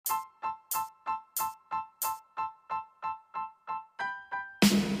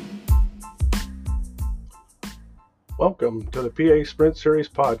Welcome to the PA Sprint Series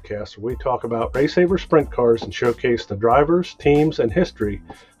podcast, where we talk about RaceSaver sprint cars and showcase the drivers, teams, and history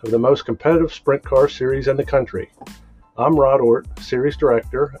of the most competitive sprint car series in the country. I'm Rod Ort, Series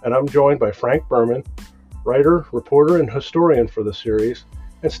Director, and I'm joined by Frank Berman, writer, reporter, and historian for the series,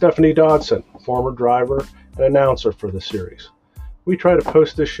 and Stephanie Dodson, former driver and announcer for the series. We try to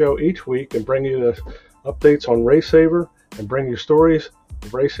post this show each week and bring you the updates on RaceSaver and bring you stories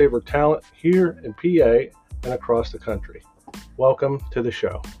of RaceSaver talent here in PA and across the country. Welcome to the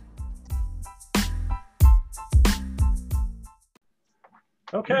show.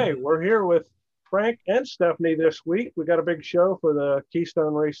 Okay, we're here with Frank and Stephanie this week. We got a big show for the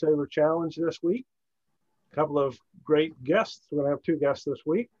Keystone RaceSaver Challenge this week. A couple of great guests. We're going to have two guests this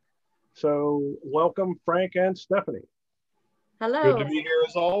week. So welcome, Frank and Stephanie. Hello. Good to be here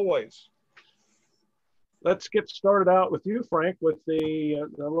as always. Let's get started out with you, Frank, with the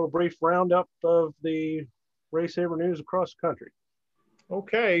little brief roundup of the RaceSaver news across the country.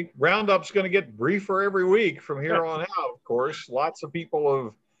 Okay, roundup's going to get briefer every week from here on out, of course. Lots of people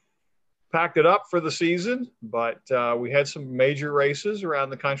have packed it up for the season, but we had some major races around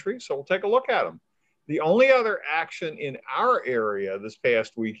the country, so we'll take a look at them. The only other action in our area this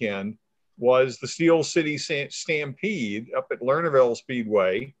past weekend was the Steel City Stampede up at Lernerville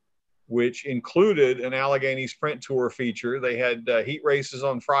Speedway, which included an Allegheny Sprint Tour feature. They had heat races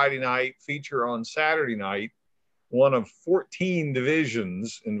on Friday night, feature on Saturday night. One of 14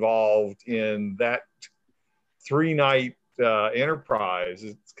 divisions involved in that three-night enterprise.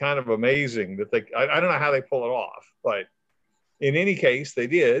 It's kind of amazing that I don't know how they pull it off, but in any case, they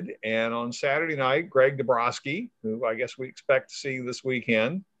did. And on Saturday night, Greg Dabrowski, who I guess we expect to see this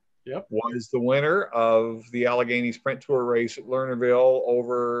weekend, was the winner of the Allegheny Sprint Tour race at Lernerville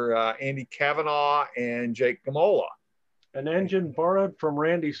over Andy Kavanaugh and Jake Gamola. An engine borrowed from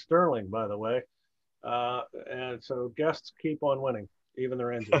Randy Sterling, by the way. And so guests keep on winning, even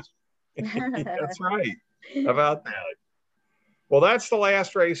their engines. That's right. How about that? Well, that's the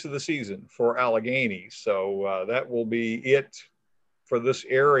last race of the season for Allegheny. So that will be it for this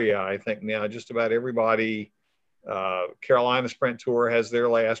area, I think. Now, just about everybody, Carolina Sprint Tour has their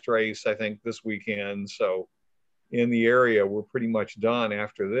last race, I think, this weekend. So in the area, we're pretty much done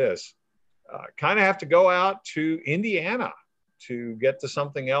after this. Kind of have to go out to Indiana to get to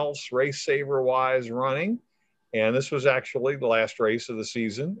something else RaceSaver wise running. And this was actually the last race of the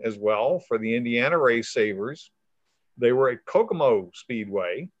season as well for the Indiana RaceSavers. They were at Kokomo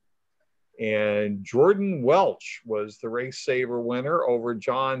Speedway, and Jordan Welch was the RaceSaver winner over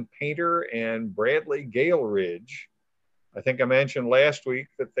John Painter and Bradley Galeridge. I think I mentioned last week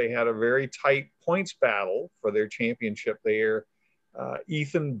that they had a very tight points battle for their championship there.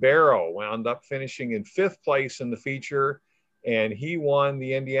 Ethan Barrow wound up finishing in 5th place in the feature, and he won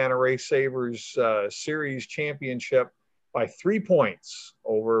the Indiana RaceSavers Series Championship by 3 points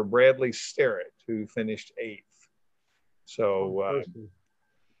over Bradley Sterrett, who finished 8th. So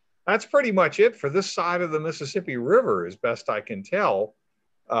that's pretty much it for this side of the Mississippi River, as best I can tell.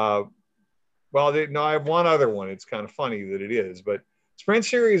 I have one other one. It's kind of funny that it is, but Sprint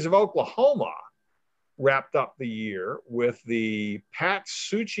Series of Oklahoma wrapped up the year with the Pat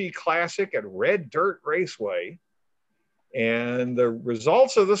Succi Classic at Red Dirt Raceway. And the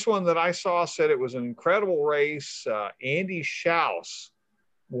results of this one that I saw said it was an incredible race. Andy Schaus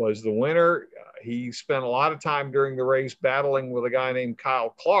was the winner. He spent a lot of time during the race battling with a guy named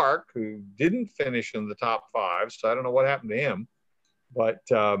Kyle Clark, who didn't finish in the top 5. So I don't know what happened to him. But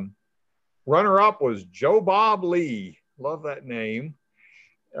runner-up was Joe Bob Lee. Love that name.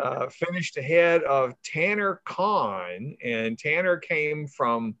 Finished ahead of Tanner Kahn. And Tanner came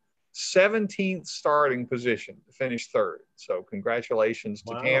from 17th starting position to finish 3rd. So congratulations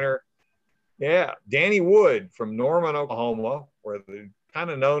to Tanner. Yeah. Danny Wood from Norman, Oklahoma, where they're kind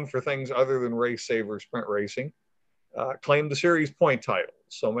of known for things other than RaceSaver sprint racing, claimed the series point title.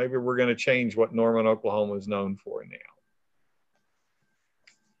 So maybe we're going to change what Norman, Oklahoma is known for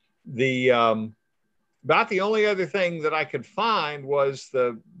now. About the only other thing that I could find was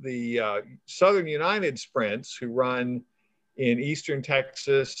the Southern United Sprints, who run in Eastern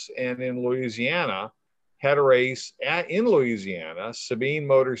Texas and in Louisiana, had a race in Louisiana, Sabine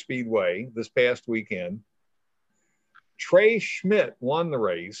Motor Speedway, this past weekend. Trey Schmidt won the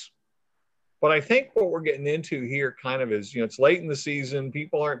race. But I think what we're getting into here kind of is, it's late in the season.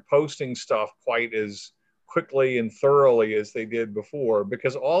 People aren't posting stuff quite as quickly and thoroughly as they did before,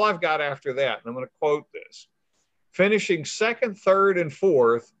 because all I've got after that, and I'm going to quote this, finishing 2nd, 3rd, and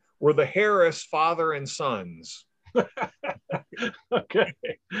 4th were the Harris father and sons. Okay.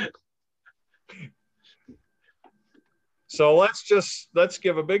 So let's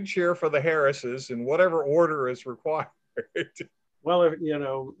give a big cheer for the Harrises in whatever order is required. Well,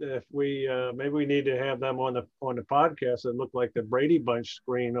 if we maybe we need to have them on the podcast that look like the Brady Bunch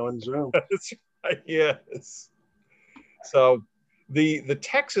screen on Zoom. That's right, yes. So the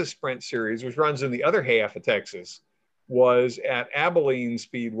Texas Sprint Series, which runs in the other half of Texas, was at Abilene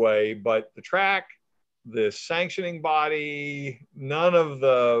Speedway, but the track, the sanctioning body, none of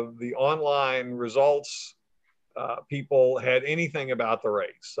the online results people had anything about the race.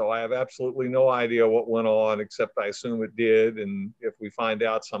 So I have absolutely no idea what went on, except I assume it did. And if we find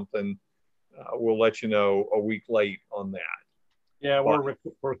out something, we'll let you know a week late on that. Yeah, we're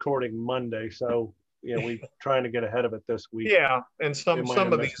recording Monday, so we're trying to get ahead of it this week. Yeah, and some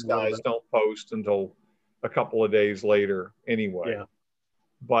of these guys don't post until a couple of days later anyway. Yeah.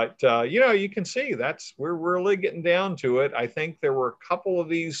 But you can see we're really getting down to it. I think there were a couple of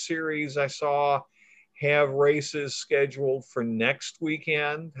these series I saw have races scheduled for next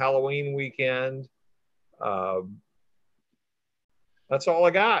weekend, Halloween weekend. That's all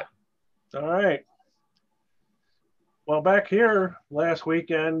I got. All right. Well, back here last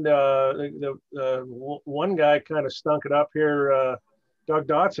weekend, the one guy kind of stunk it up here. Doug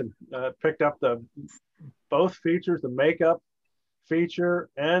Dotson picked up both features, the makeup feature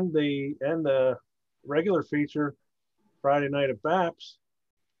and the regular feature Friday night at BAPS.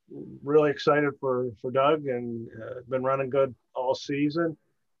 Really excited for Doug, and been running good all season.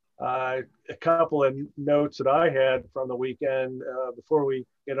 A couple of notes that I had from the weekend before we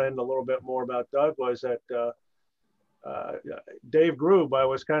get into a little bit more about Doug was that Dave Grube, I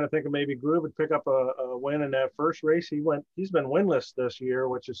was kind of thinking maybe Grube would pick up a win in that first race. He's been winless this year,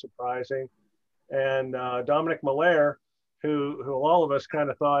 which is surprising. And Dominic Malaire, who all of us kind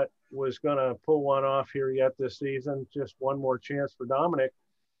of thought was going to pull one off here yet this season, just one more chance for Dominic.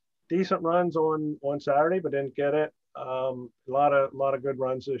 Decent runs on Saturday, but didn't get it. A lot of good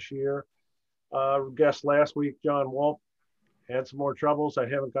runs this year. Guest last week, John Wolf, had some more troubles. I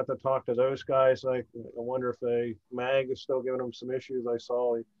haven't got to talk to those guys. I wonder if MAG is still giving them some issues. I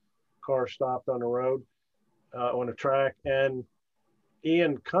saw a car stopped on the road on a track, and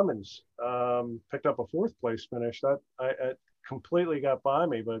Ian Cummins picked up a fourth place finish. That I completely got by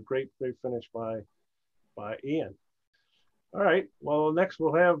me, but great finish by Ian. All right. Well, next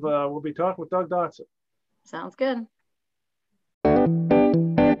we'll be talking with Doug Dotson. Sounds good.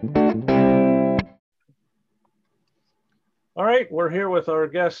 All right. We're here with our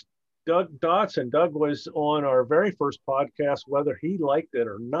guest, Doug Dotson. Doug was on our very first podcast, whether he liked it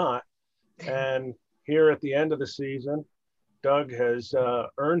or not. And here at the end of the season, Doug has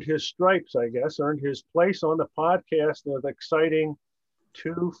earned his stripes, I guess, earned his place on the podcast with an exciting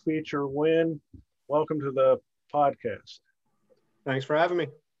 2-feature win. Welcome to the podcast. Thanks for having me.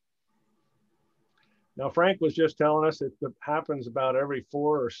 Now, Frank was just telling us it happens about every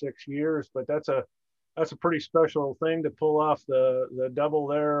 4 or 6 years, but that's a pretty special thing to pull off the double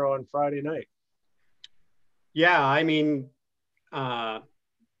there on Friday night. Yeah, I mean,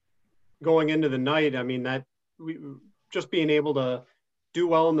 going into the night, I mean, that we just being able to do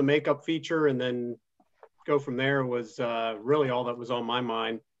well in the makeup feature and then go from there was really all that was on my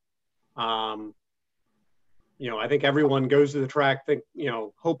mind. I think everyone goes to the track,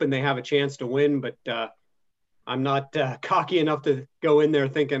 hoping they have a chance to win, but I'm not cocky enough to go in there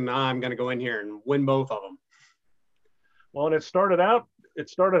thinking I'm going to go in here and win both of them. Well, and it started out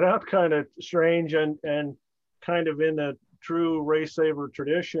kind of strange and kind of in the true Race Saver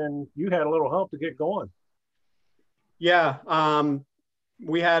tradition. You had a little help to get going. Yeah,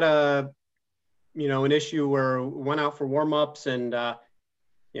 we had an issue where we went out for warm-ups and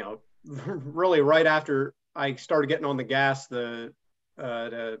really right after I started getting on the gas to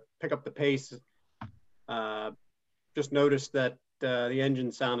pick up the pace, just noticed that the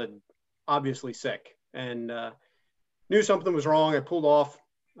engine sounded obviously sick and knew something was wrong. I pulled off.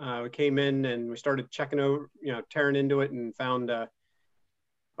 We came in and we started checking over, tearing into it, and found a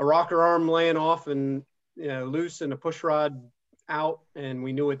rocker arm laying off and loose and a push rod out, and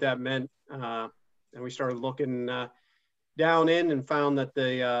we knew what that meant. And we started looking down in and found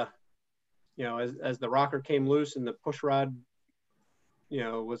that as the rocker came loose and the push rod,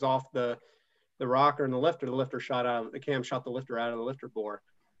 was off the rocker and the lifter shot out. The cam shot the lifter out of the lifter bore,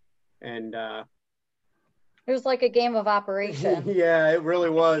 and it was like a game of Operation. Yeah, it really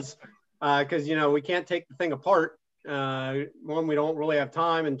was, because we can't take the thing apart. One, we don't really have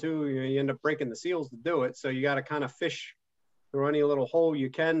time, and two, you end up breaking the seals to do it. So you got to kind of fish through any little hole you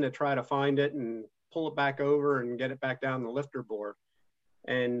can to try to find it and pull it back over and get it back down the lifter bore.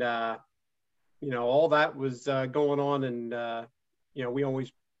 And all that was going on, and we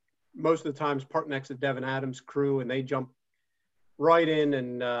always, most of the times, park next to Devin Adams' crew, and they jump right in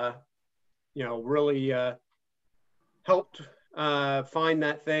and, really helped find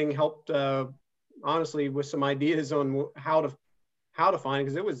that thing, helped honestly with some ideas on how to find it,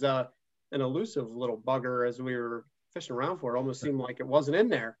 because it was an elusive little bugger as we were fishing around for it. Almost seemed like it wasn't in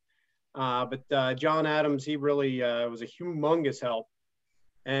there. But John Adams, he really was a humongous help.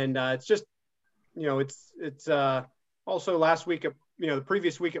 And it's just, it's also last week, the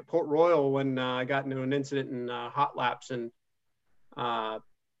previous week at Port Royal when I got into an incident in hot laps and,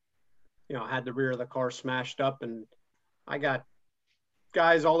 had the rear of the car smashed up, and I got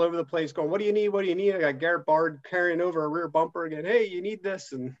guys all over the place going, what do you need? What do you need? I got Garrett Bard carrying over a rear bumper again. Hey, you need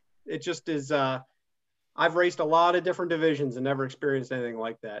this. And it just is, I've raced a lot of different divisions and never experienced anything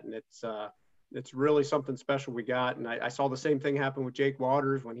like that. And it's really something special we got. And I saw the same thing happen with Jake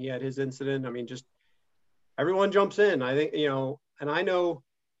Waters when he had his incident. I mean, just everyone jumps in. I think, and I know,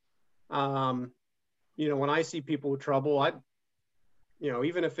 when I see people with trouble,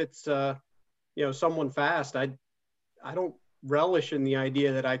 even if it's, someone fast, I don't relish in the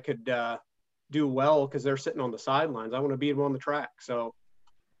idea that I could do well because they're sitting on the sidelines. I want to beat them on the track. So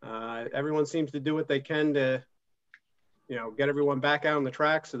everyone seems to do what they can to, get everyone back out on the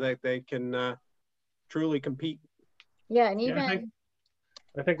track so that they can truly compete. Yeah, and even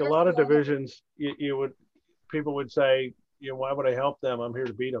I think a lot of divisions, people would say, why would I help them? I'm here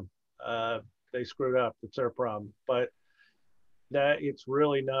to beat them. They screwed up. It's their problem. But it's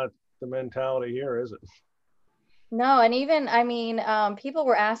really not the mentality here, is it? No, and even, people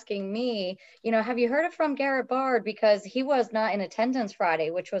were asking me, have you heard from Garrett Bard? Because he was not in attendance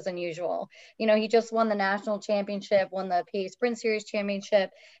Friday, which was unusual. He just won the national championship, won the PA Sprint Series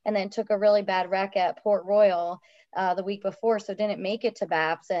championship, and then took a really bad wreck at Port Royal the week before, so didn't make it to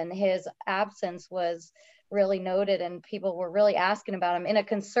BAPS, and his absence was really noted, and people were really asking about him in a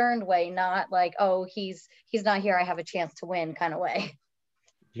concerned way, not like, oh, he's not here, I have a chance to win kind of way.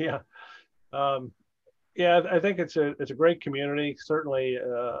 Yeah. Yeah, I think it's a great community. Certainly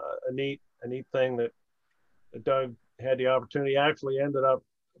a neat thing that Doug had the opportunity. Actually ended up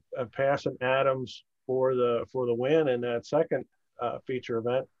passing Adams for the win in that second feature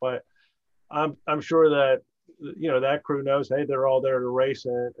event. But I'm sure that that crew knows, hey, they're all there to race,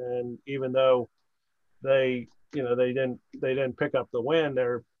 and even though they didn't pick up the win,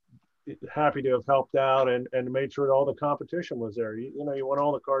 they're happy to have helped out and made sure that all the competition was there. You want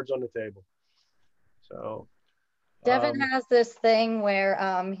all the cards on the table. So Devin has this thing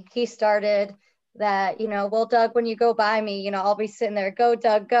where he started that, well, Doug, when you go by me, I'll be sitting there, go,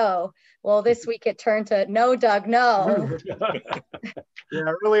 Doug, go. Well, this week it turned to, no, Doug, no.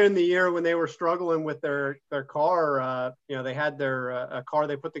 Yeah, earlier in the year when they were struggling with their car, they had their a car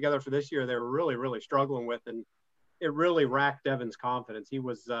they put together for this year they were really, really struggling with, and it really racked Devin's confidence. He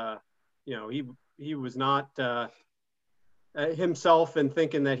was, he was not himself and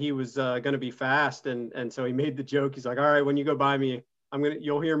thinking that he was going to be fast, and so he made the joke. He's like, all right, when you go by me,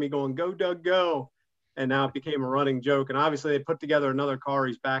 you'll hear me going, go, Doug, go. And now it became a running joke. And obviously they put together another car.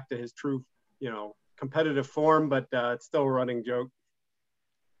 He's back to his true, competitive form, but it's still a running joke.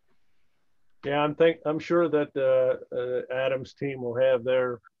 Yeah, I'm sure that Adams team will have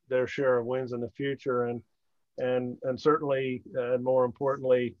their share of wins in the future, and certainly, more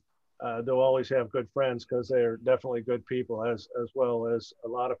importantly, they'll always have good friends because they're definitely good people, as well as a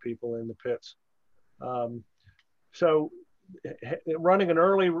lot of people in the pits. So running an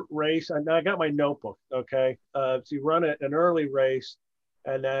early race, and I got my notebook. Okay, so you run an early race,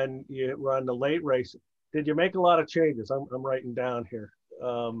 and then you run the late race. Did you make a lot of changes? I'm writing down here.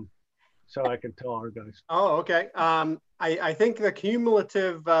 So I can tell our guys. Oh, okay. I think the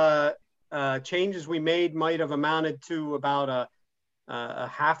cumulative changes we made might have amounted to about a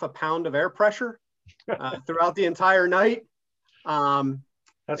half a pound of air pressure throughout the entire night.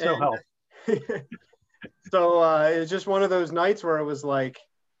 That's no help. So it was just one of those nights where it was like,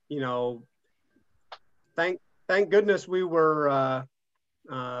 thank goodness we were,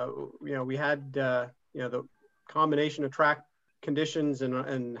 we had, the combination of track conditions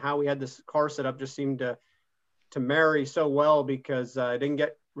and how we had this car set up just seemed to marry so well, because I didn't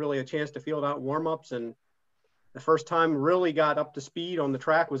get really a chance to field out warm-ups, and the first time really got up to speed on the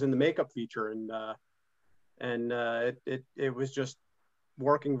track was in the makeup feature, and it was just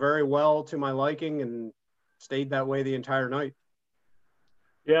working very well to my liking and stayed that way the entire night.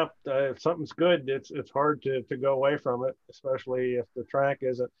 Yeah, if something's good, it's hard to go away from it, especially if the track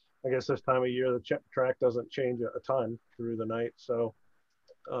isn't. I guess this time of year, the track doesn't change a ton through the night. So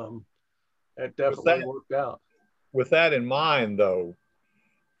it definitely worked out. With that in mind, though,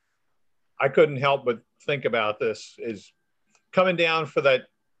 I couldn't help but think about this is coming down for that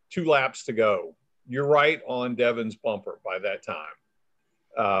 2 laps to go. you're right on Devin's bumper by that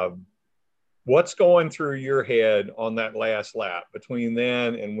time. What's going through your head on that last lap between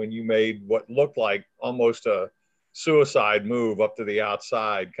then and when you made what looked like almost a suicide move up to the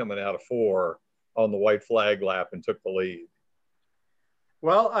outside coming out of 4 on the white flag lap and took the lead?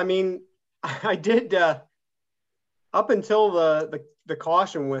 Well, I mean, I did up until the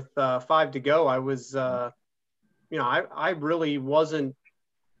caution with 5 to go. I was, I really wasn't.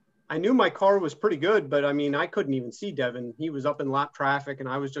 I knew my car was pretty good, but I mean, I couldn't even see Devin. He was up in lap traffic, and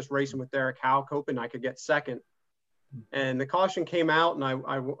I was just racing with Derek Houck, hoping I could get second. And the caution came out, and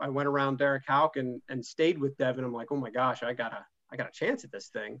I went around Derek Houck and stayed with Devin. I'm like, oh my gosh, I got a chance at this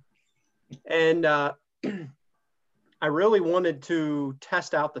thing. And I really wanted to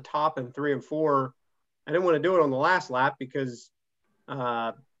test out the top in 3 and 4. I didn't want to do it on the last lap because,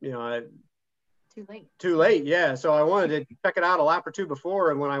 Too late, yeah. So I wanted to check it out a lap or 2 before,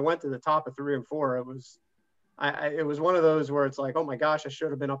 and when I went to the top of 3 and 4, it was one of those where it's like, oh my gosh, I should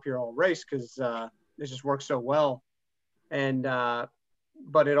have been up here all race because it just works so well. And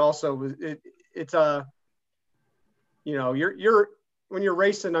but it also was it's a you're when you're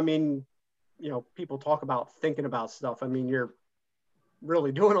racing, I mean, people talk about thinking about stuff. I mean, you're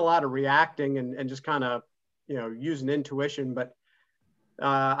really doing a lot of reacting and just kind of using intuition. But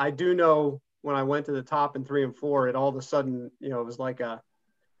I do know, when I went to the top in 3 and 4, it all of a sudden, it was like a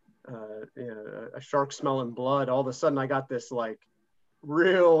shark smelling blood. All of a sudden I got this like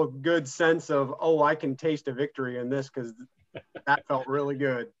real good sense of, oh, I can taste a victory in this, because that felt really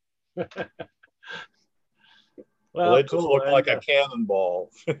good. Well, it just looked like a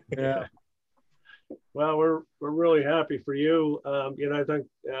cannonball. Yeah. Well, we're really happy for you. I think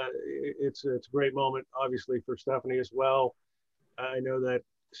it's a great moment, obviously, for Stephanie as well. I know that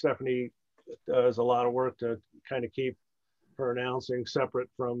Stephanie does a lot of work to kind of keep her announcing separate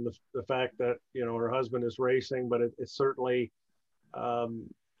from the fact that her husband is racing, but it's certainly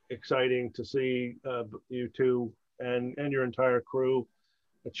exciting to see you two and your entire crew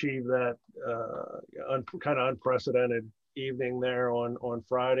achieve that kind of unprecedented evening there on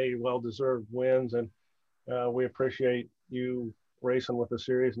Friday. Well-deserved wins, and we appreciate you racing with the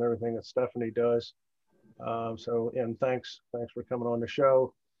series and everything that Stephanie does. And thanks for coming on the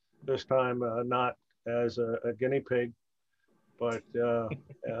show. This time, not as a guinea pig, but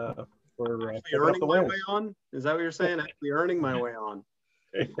for earning my way on. Is that what you're saying? Actually earning my way on.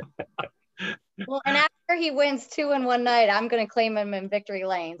 Well, and after he wins 2 in one night, I'm going to claim him in victory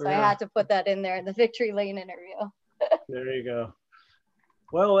lane. So yeah. I had to put that in there in the victory lane interview. There you go.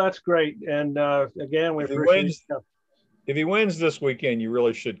 Well, that's great. And again, we appreciate it. If he wins this weekend, you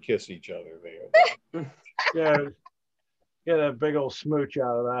really should kiss each other there. Yeah. Get a big old smooch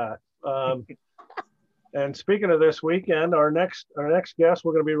out of that. And speaking of this weekend, our next guest,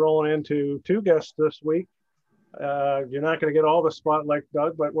 we're going to be rolling into 2 guests this week. You're not going to get all the spotlight,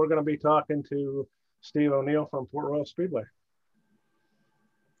 Doug, but we're going to be talking to Steve O'Neill from Port Royal Speedway.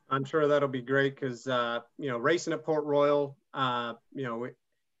 I'm sure that'll be great because, racing at Port Royal,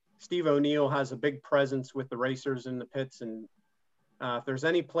 Steve O'Neill has a big presence with the racers in the pits. And if there's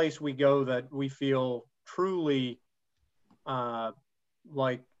any place we go that we feel truly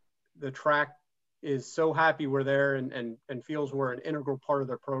like the track is so happy we're there and feels we're an integral part of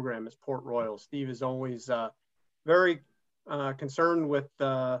their program, is Port Royal. Steve is always very concerned with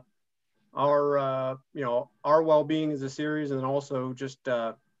our well-being as a series, and also just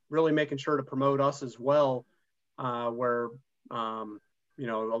really making sure to promote us as well, where a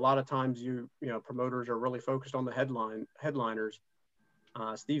lot of times promoters are really focused on the headliners.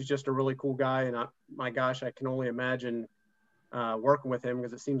 Steve's just a really cool guy, and my gosh, I can only imagine working with him,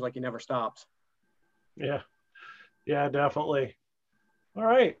 because it seems like he never stops. Yeah, definitely. All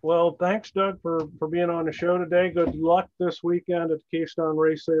right. Well, thanks, Doug, for being on the show today. Good luck this weekend at the Keystone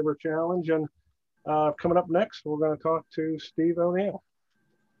Race Saver Challenge. And coming up next, we're going to talk to Steve O'Neill.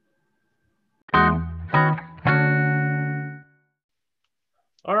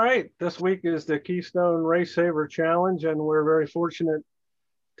 All right. This week is the Keystone Race Saver Challenge, and we're very fortunate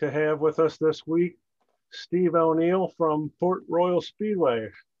to have with us this week Steve O'Neill from Port Royal Speedway.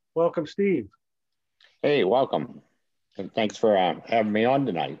 Welcome, Steve. Hey, welcome. And thanks for having me on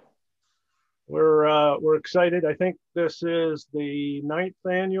tonight. We're excited. I think this is the 9th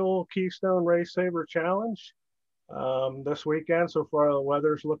annual Keystone Race Saver Challenge this weekend. So far, the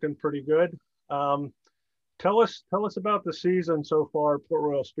weather's looking pretty good. Tell us about the season so far at Port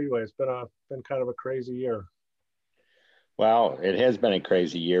Royal Speedway. It's been kind of a crazy year. Well, it has been a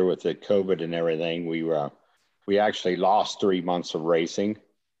crazy year with the COVID and everything. We actually lost 3 months of racing,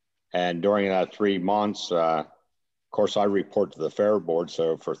 and during that 3 months, course, I report to the fair board.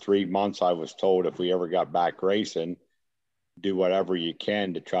 So for 3 months, I was told if we ever got back racing, do whatever you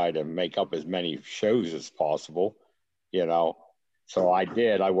can to try to make up as many shows as possible, you know. So I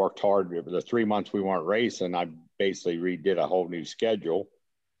did. I worked hard. The 3 months we weren't racing, I basically redid a whole new schedule.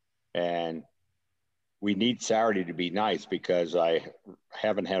 And we need Saturday to be nice because I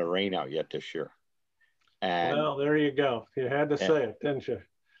haven't had a rain out yet this year. And well, there you go. You had to say it, didn't you?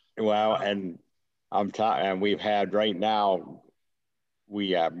 Well, and and we've had right now,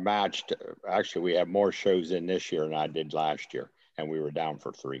 we have matched, actually we have more shows in this year than I did last year, and we were down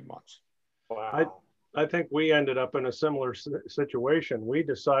for 3 months. Wow. I think we ended up in a similar situation. We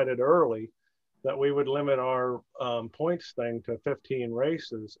decided early that we would limit our points thing to 15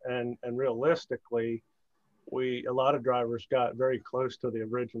 races, and realistically, a lot of drivers got very close to the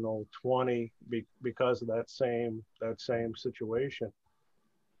original 20 because of that same situation.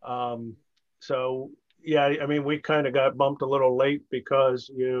 So yeah, I mean, we kind of got bumped a little late because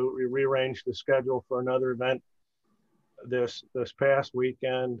you rearranged the schedule for another event this past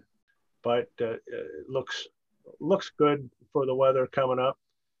weekend, but it looks good for the weather coming up.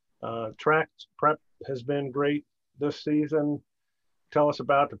 Track prep has been great this season. Tell us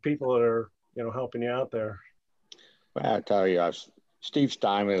about the people that are helping you out there. Well, I tell you, Steve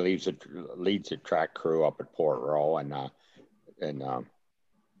Steinley leads the track crew up at Port Royal, and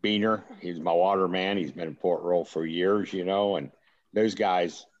Beener, he's my water man. He's been in Port Royal for years, and those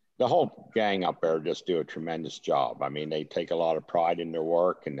guys, the whole gang up there just do a tremendous job. I mean, they take a lot of pride in their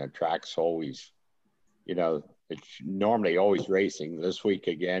work, and the track's always, it's normally always racing. This week,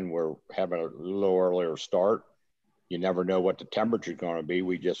 again, we're having a little earlier start. You never know what the temperature is going to be.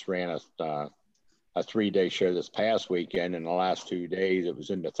 We just ran a 3-day show this past weekend, and the last 2 days it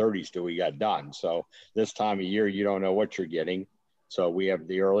was in the 30s till we got done. So this time of year, you don't know what you're getting. So we have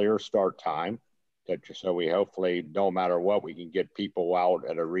the earlier start time. So we hopefully, no matter what, we can get people out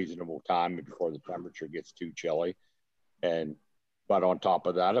at a reasonable time before the temperature gets too chilly. But on top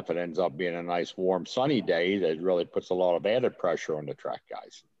of that, if it ends up being a nice, warm, sunny day, that really puts a lot of added pressure on the track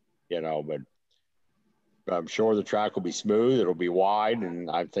guys, But I'm sure the track will be smooth. It'll be wide, and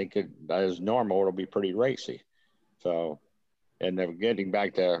I think as normal, it'll be pretty racy. So, and then getting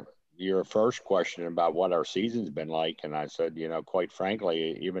back to your first question about what our season's been like, and I said, quite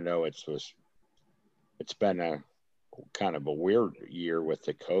frankly, even though it's been a kind of a weird year with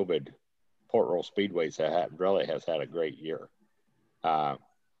the COVID, Port Royal Speedways really has had a great year.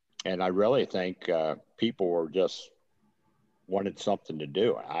 And I really think people were just wanted something to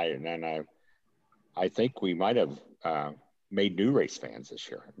do. I think we might have made new race fans this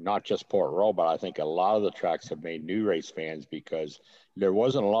year, not just Port Royal, but I think a lot of the tracks have made new race fans because there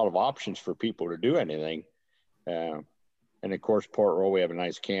wasn't a lot of options for people to do anything. And of course, Port Royal, we have a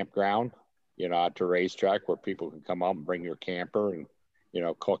nice campground, at the racetrack where people can come up and bring your camper and,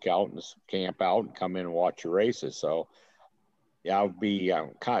 cook out and camp out and come in and watch your races. So yeah, I'll be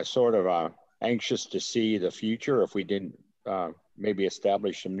kind of sort of anxious to see the future if we didn't maybe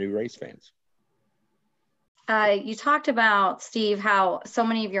establish some new race fans. You talked about, Steve, how so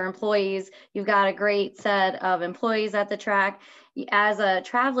many of your employees, you've got a great set of employees at the track. As a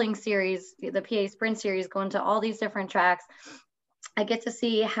traveling series, the PA Sprint Series, going to all these different tracks, I get to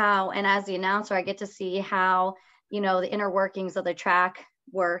see how, and as the announcer, I get to see how, the inner workings of the track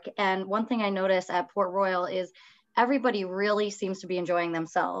work. And one thing I noticed at Port Royal is everybody really seems to be enjoying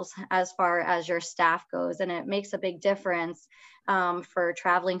themselves as far as your staff goes. And it makes a big difference for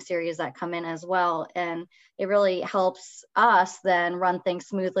traveling series that come in as well. And it really helps us then run things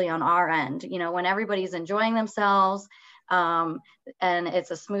smoothly on our end. When everybody's enjoying themselves and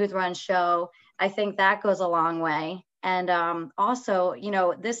it's a smooth run show, I think that goes a long way. And also,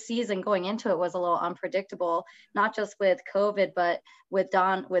 this season going into it was a little unpredictable, not just with COVID, but with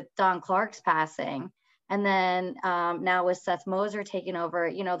Don Clark's passing. And then now with Seth Moser taking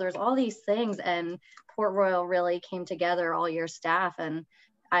over, there's all these things, and Port Royal really came together, all your staff. And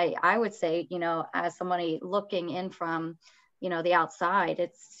I would say, as somebody looking in from, the outside,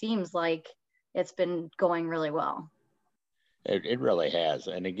 it seems like it's been going really well. It really has.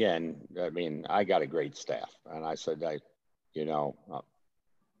 And again, I mean, I got a great staff, and I said,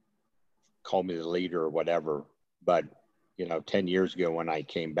 call me the leader or whatever, but 10 years ago when I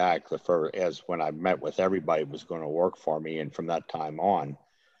came back, when I met with everybody was going to work for me. And from that time on,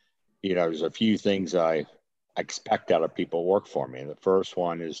 there's a few things I expect out of people who work for me. And the first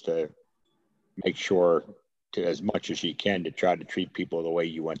one is to make sure to, as much as you can, to try to treat people the way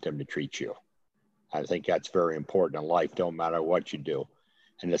you want them to treat you. I think that's very important in life, no matter what you do.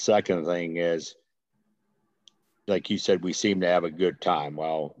 And the second thing is, like you said, we seem to have a good time.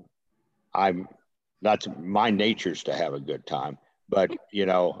 Well, that's my nature's to have a good time. But, you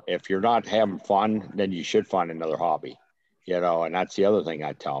know, if you're not having fun, then you should find another hobby, you know, and that's the other thing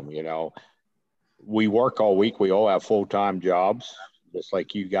I tell them, you know, we work all week. We all have full-time jobs, just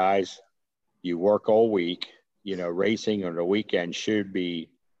like you guys. You work all week, you know, racing on the weekend should be,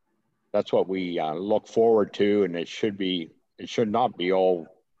 that's what we look forward to. And it should not be all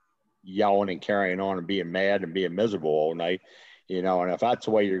yelling and carrying on and being mad and being miserable all night, you know. And if that's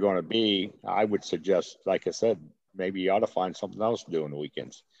the way you're going to be, I would suggest, like I said, maybe you ought to find something else to do on the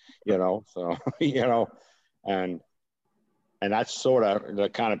weekends, you know. So, you know, and that's sort of the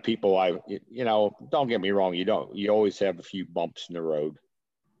kind of people you know, don't get me wrong, you always have a few bumps in the road,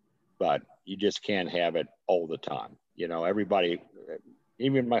 but you just can't have it all the time. You know, everybody,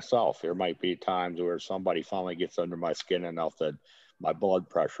 even myself, there might be times where somebody finally gets under my skin enough that my blood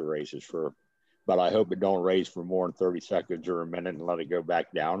pressure raises but I hope it don't raise for more than 30 seconds or a minute and let it go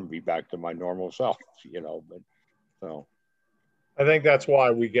back down and be back to my normal self, you know. But so I think that's why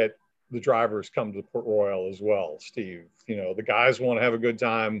we get the drivers come to Port Royal as well, Steve. You know, the guys want to have a good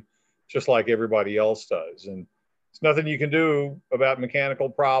time just like everybody else does. And it's nothing you can do about mechanical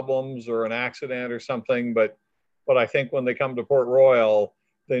problems or an accident or something. But I think when they come to Port Royal,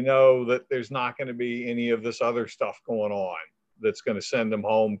 they know that there's not going to be any of this other stuff going on that's going to send them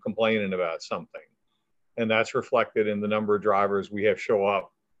home complaining about something. And that's reflected in the number of drivers we have show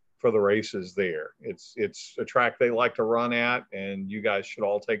up for the races there. It's a track they like to run at, and you guys should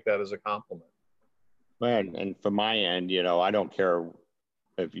all take that as a compliment. Man, and from my end, you know, I don't care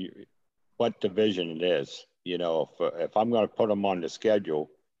what division it is. You know, if I'm going to put them on the schedule,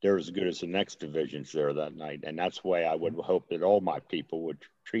 they're as good as the next divisions there that night. And that's the way I would hope that all my people would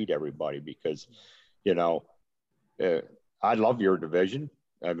treat everybody, because, you know, I love your division.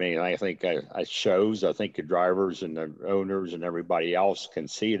 I mean, I think I shows. I think the drivers and the owners and everybody else can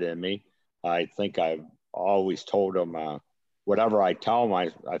see it in me. I think I've always told them whatever I tell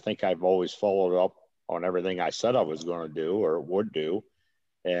them, I think I've always followed up on everything I said I was going to do or would do.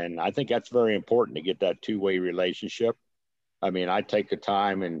 And I think that's very important to get that two-way relationship. I mean, I take the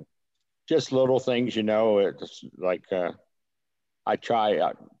time and just little things, you know, it's like I try,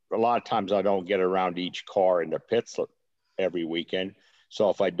 a lot of times I don't get around each car in the pits every weekend. So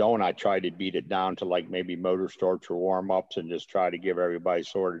if I don't, I try to beat it down to like maybe motor starts or warm-ups and just try to give everybody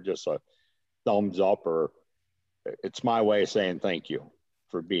sort of just a thumbs up, or it's my way of saying thank you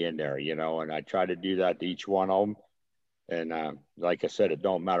for being there, you know. And I try to do that to each one of them. And like I said, it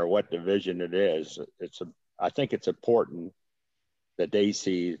don't matter what division it is. I think it's important that they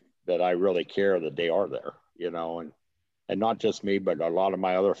see that I really care that they are there, you know, and not just me, but a lot of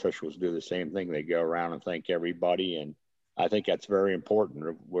my other officials do the same thing. They go around and thank everybody. And I think that's very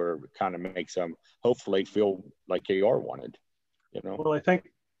important, where it kind of makes them hopefully feel like they are wanted, you know. Well, I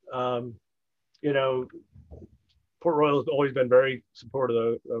think, you know, Port Royal has always been very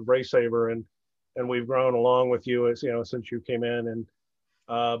supportive of Race Saver, and we've grown along with you, as you know, since you came in.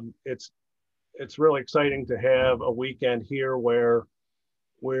 And it's really exciting to have a weekend here where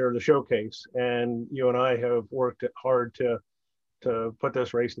we're the showcase, and you and I have worked hard to put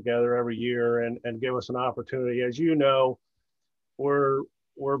this race together every year and give us an opportunity. As you know, we're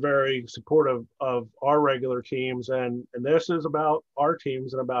very supportive of our regular teams, and this is about our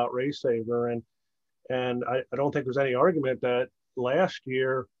teams and about Race Saver. And I don't think there's any argument that last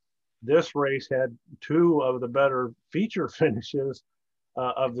year this race had two of the better feature finishes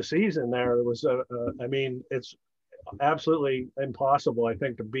of the season. There was I mean, it's absolutely impossible, I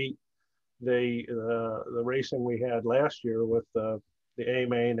think, to beat the racing we had last year with the A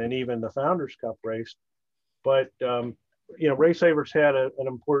Main and even the Founders Cup race. But you know, Race Saver's had an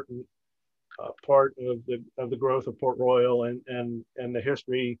important part of the growth of Port Royal and the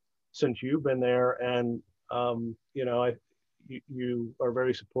history since you've been there. And you know, you are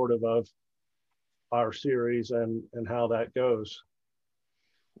very supportive of our series and how that goes.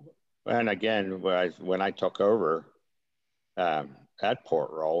 And again, when I took over at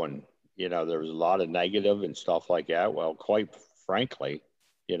Port Royal, and you know, there was a lot of negative and stuff like that. Well, quite frankly,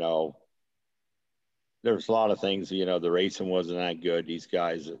 you know, there's a lot of things. You know, the racing wasn't that good. These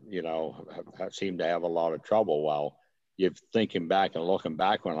guys, you know, seem to have a lot of trouble. Well, you're thinking back and looking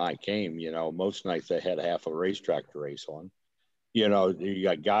back when I came, you know, most nights they had half a racetrack to race on. You know, you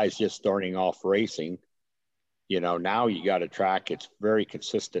got guys just starting off racing. You know, now you got a track. It's very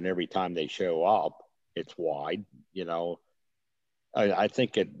consistent every time they show up. It's wide, you know. I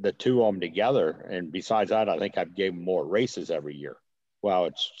think the two of them together, and besides that, I think I've gave them more races every year. Well,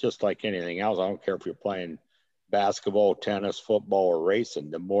 it's just like anything else. I don't care if you're playing basketball, tennis, football, or racing.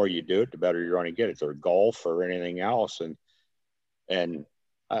 The more you do it, the better you're going to get it. Or golf or anything else. And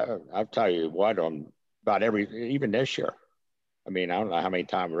I'll tell you what, on about even this year. I mean, I don't know how many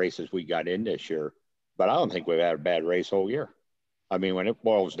races we got in this year, but I don't think we've had a bad race all year. I mean, when it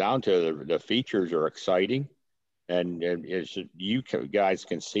boils down to the features are exciting, and it's, you guys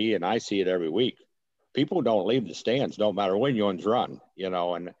can see, and I see it every week. People don't leave the stands, no matter when you run,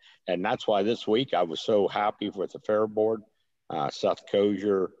 and that's why this week I was so happy with the fair board, Seth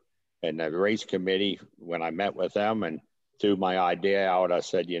Kozier, and the race committee. When I met with them and threw my idea out, I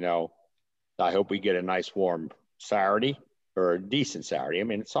said, I hope we get a nice warm Saturday or a decent Saturday. I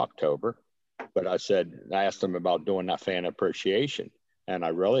mean, it's October, but I asked them about doing that fan appreciation, and I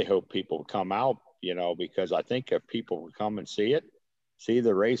really hope people come out, because I think if people come and see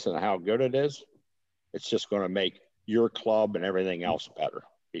the race and how good it is, it's just going to make your club and everything else better,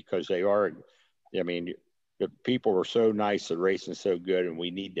 because they are, I mean, the people are so nice, the racing so good, and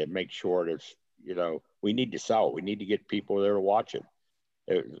we need to make sure there's, we need to sell it. We need to get people there to watch it.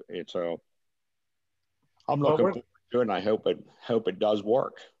 So I'm looking forward to it, and I hope it does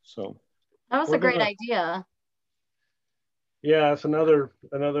work. So that was a great idea. Yeah, it's another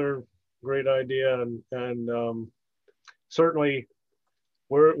great idea, and certainly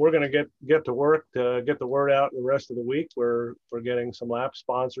we're going to get to work to get the word out the rest of the week. We're getting some lap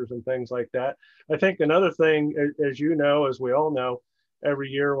sponsors and things like that. I think another thing, as we all know, every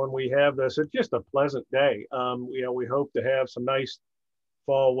year when we have this, it's just a pleasant day. We hope to have some nice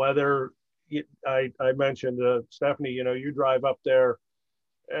fall weather. I mentioned, Stephanie, you drive up there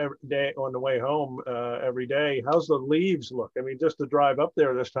every day on the way home every day. How's the leaves look? I mean, just to drive up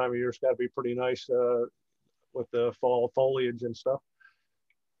there this time of year, it's got to be pretty nice with the fall foliage and stuff.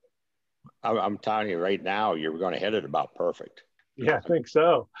 I'm telling you right now, you're going to hit it about perfect. Yeah, I think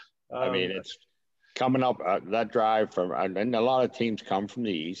so. I mean, it's coming up that drive from, and a lot of teams come from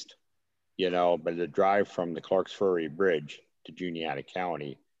the east, but the drive from the Clarks Ferry Bridge to Juniata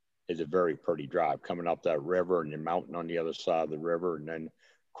County is a very pretty drive, coming up that river and the mountain on the other side of the river. And then,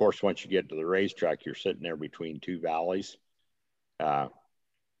 of course, once you get to the racetrack, you're sitting there between two valleys.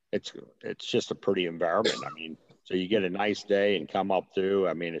 It's just a pretty environment. I mean, so you get a nice day and come up through.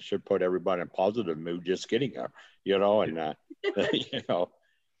 I mean, it should put everybody in a positive mood just getting there, and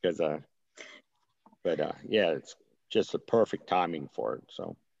because yeah, it's just a perfect timing for it.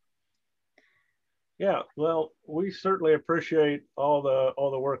 So. Yeah, well, we certainly appreciate all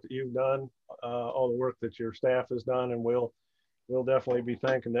the work that you've done, all the work that your staff has done, and we'll definitely be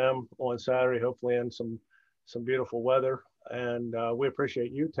thanking them on Saturday, hopefully in some beautiful weather. And we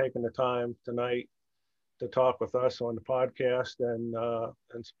appreciate you taking the time tonight to talk with us on the podcast and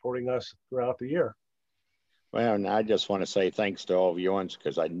supporting us throughout the year. Well, and I just want to say thanks to all of you,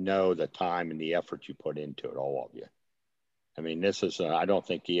 because I know the time and the effort you put into it, all of you. I mean, this is, I don't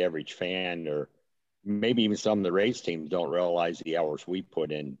think the average fan, or maybe even some of the race teams, don't realize the hours we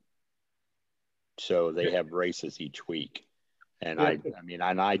put in. So they have races each week. And yeah. I mean,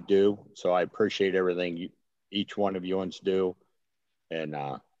 and I do. So I appreciate everything each one of you do. And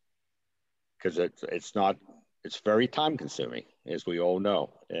because it's very time consuming, as we all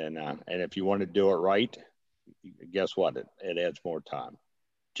know. And if you want to do it right, guess what? It adds more time.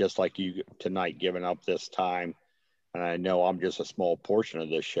 Just like you tonight, giving up this time. And I know I'm just a small portion of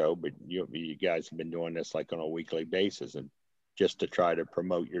this show, but you guys have been doing this like on a weekly basis, and just to try to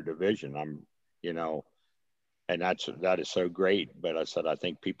promote your division. And that is so great. But I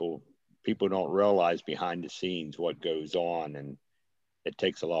think people don't realize behind the scenes what goes on, and it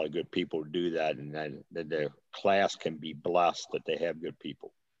takes a lot of good people to do that. And that the class can be blessed that they have good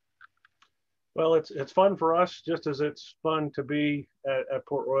people. Well, it's fun for us, just as it's fun to be at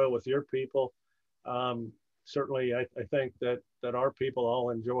Port Royal with your people. Certainly, I think that our people all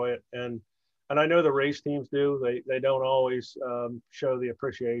enjoy it, and I know the race teams do. They don't always show the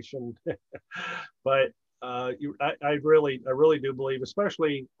appreciation, but I really do believe,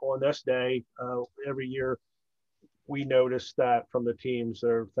 especially on this day, every year we notice that from the teams.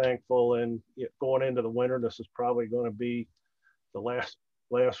 They're thankful, and going into the winter, this is probably going to be the last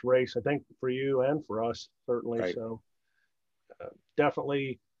race, I think, for you and for us, certainly. Right. So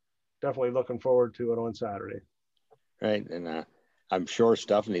definitely looking forward to it on Saturday. Right. And I'm sure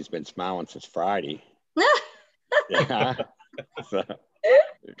Stephanie's been smiling since Friday. Yeah.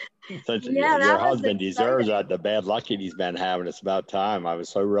 Your husband deserves that, the bad luck he's been having. It's about time. I was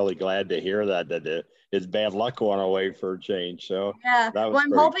so really glad to hear that his bad luck went away for a change. So yeah, well,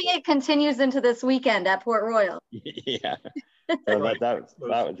 I'm hoping it continues into this weekend at Port Royal. Yeah. So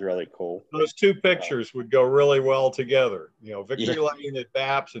that was really cool. Those two pictures would go really well together. Victory Lane at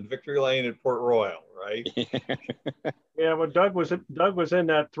Baps and Victory Lane at Port Royal, right? Yeah, well, Doug was in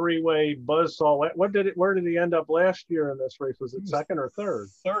that three-way buzzsaw. Where did he end up last year in this race? Was it second or third?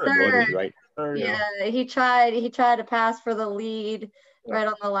 Third. Right. Third, yeah. He tried to pass for the lead right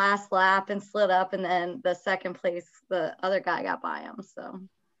on the last lap and slid up, and then the second place, the other guy got by him. So.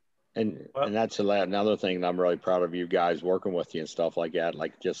 And that's another thing that I'm really proud of you guys working with you and stuff like that.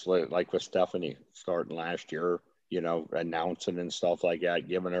 Like just like with Stephanie starting last year, announcing and stuff like that,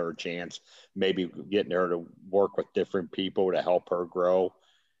 giving her a chance, maybe getting her to work with different people to help her grow.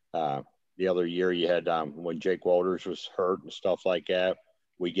 The other year you had when Jake Walters was hurt and stuff like that,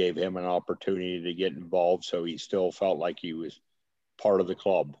 we gave him an opportunity to get involved, so he still felt like he was part of the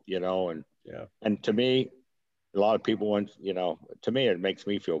club, and to me, a lot of people want, to me, it makes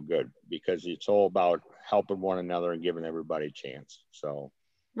me feel good because it's all about helping one another and giving everybody a chance. So,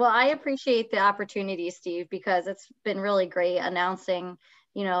 well, I appreciate the opportunity, Steve, because it's been really great announcing,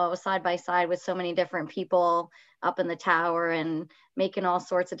 side by side with so many different people up in the tower and making all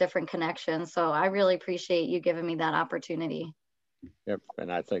sorts of different connections. So I really appreciate you giving me that opportunity. Yep.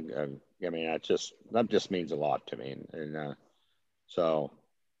 And I think, that just means a lot to me. And so,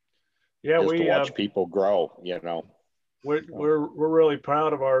 yeah, just to watch people grow, We're really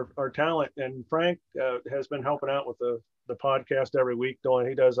proud of our talent, and Frank has been helping out with the podcast every week.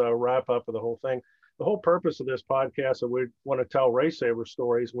 He does a wrap up of the whole thing. The whole purpose of this podcast is we want to tell Race Saver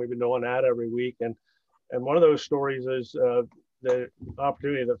stories, and we've been doing that every week. And one of those stories is the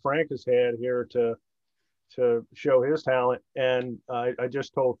opportunity that Frank has had here to show his talent. And I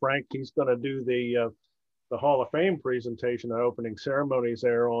just told Frank he's going to do the Hall of Fame presentation, the opening ceremonies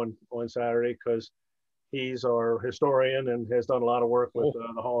there on Saturday, because he's our historian and has done a lot of work with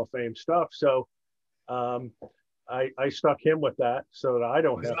the Hall of Fame stuff. So I stuck him with that so that I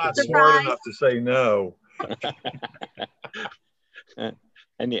don't have not to. Smart enough to say no.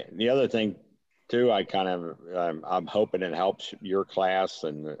 And the other thing too, I kind of I'm hoping it helps your class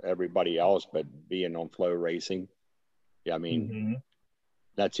and everybody else, but being on Flow Racing, I mean,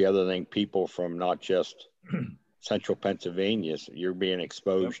 that's the other thing. People from not just Central Pennsylvania, you're being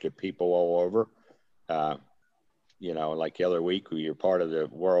exposed to people all over. Like the other week, you're part of the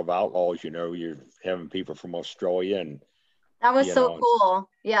World of Outlaws, you're having people from Australia and that was so cool.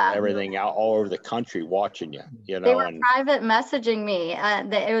 Yeah. Everything out all over the country watching you, They were private messaging me.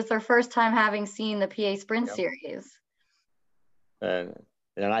 It was their first time having seen the PA Sprint Series. And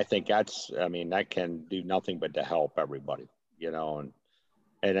I think that can do nothing but to help everybody,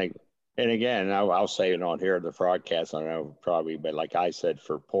 and again, I'll say it on here, the broadcast, I know probably, but like I said,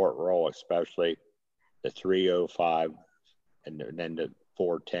 for Port Royal, especially the 305 and then the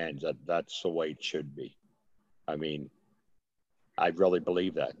 410s, that's the way it should be. I mean, I really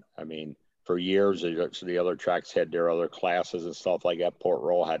believe that. I mean, for years, the other tracks had their other classes and stuff like that. Port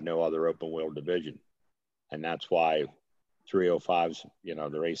Royal had no other open wheel division. And that's why 305s,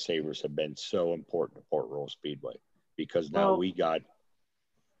 the Race Savers have been so important to Port Royal Speedway, because now we got,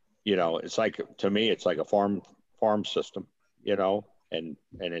 it's like, to me, it's like a farm system, and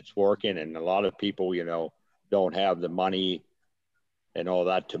it's working. And a lot of people, don't have the money and all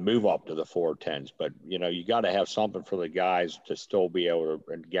that to move up to the 410s, but you got to have something for the guys to still be able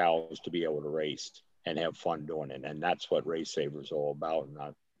to, and gals to be able to race and have fun doing it. And that's what Race Saver is all about. And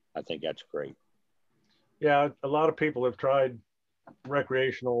I think that's great. Yeah. A lot of people have tried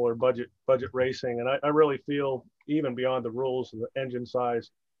recreational or budget racing. And I really feel, even beyond the rules and the engine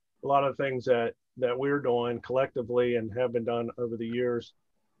size, a lot of things that we're doing collectively and have been done over the years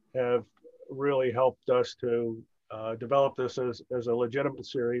have really helped us to develop this as a legitimate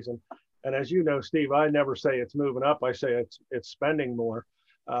series. And as you know, Steve, I never say it's moving up. I say it's spending more.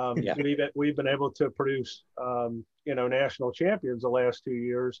 We've been able to produce, national champions the last 2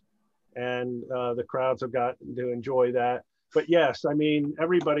 years, and the crowds have gotten to enjoy that. But yes, I mean,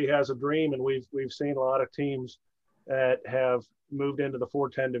 everybody has a dream, and we've seen a lot of teams that have moved into the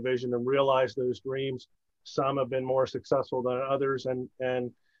 410 division and realized those dreams. Some have been more successful than others,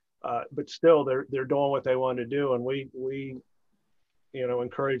 but still they're doing what they want to do, and we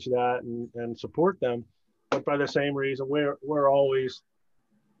encourage that and support them. But by the same reason,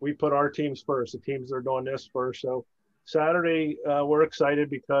 we put our teams first, the teams that are doing this first. So Saturday, we're excited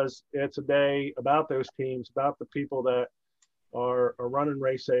because it's a day about those teams, about the people that are running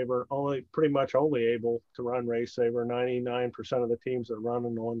Race Saver, pretty much only able to run Race Saver. 99% of the teams that are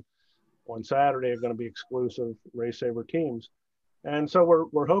running on Saturday are going to be exclusive Race Saver teams. And so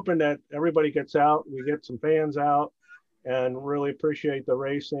we're hoping that everybody gets out, we get some fans out, and really appreciate the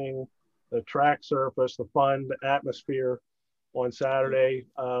racing, the track surface, the fun, the atmosphere. on Saturday.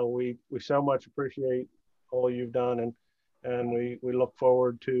 We so much appreciate all you've done, and we look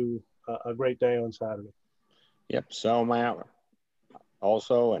forward to a great day on Saturday. Yep, so am I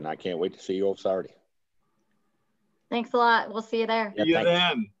also, and I can't wait to see you on Saturday. Thanks a lot. We'll see you there. See you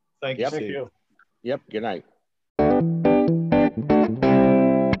then. Thank you, Steve. Thank you. Yep, good night.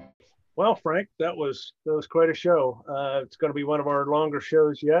 Well, Frank, that was quite a show. It's going to be one of our longer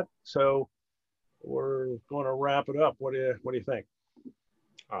shows yet, so we're going to wrap it up. What do you think?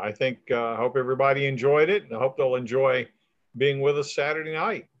 I think I hope everybody enjoyed it, and I hope they'll enjoy being with us Saturday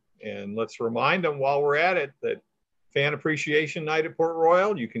night. And let's remind them while we're at it that Fan Appreciation Night at Port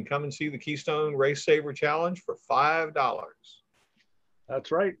Royal, you can come and see the Keystone Race Saver Challenge for $5.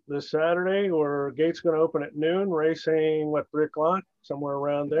 That's right. This Saturday, gate's going to open at noon, racing 3 o'clock, somewhere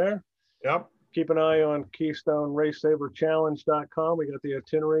around there. Yep. Keep an eye on KeystoneRaceSaverChallenge.com. We got the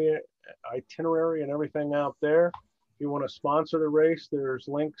itinerary and everything out there. If you want to sponsor the race, there's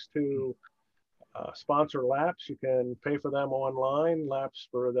links to sponsor laps. You can pay for them online. Laps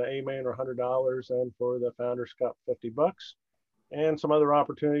for the A-Main are $100, and for the Founders Cup, $50. And some other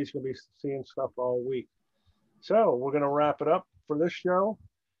opportunities. You'll be seeing stuff all week. So we're going to wrap it up for this show.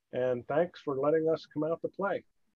 And thanks for letting us come out to play.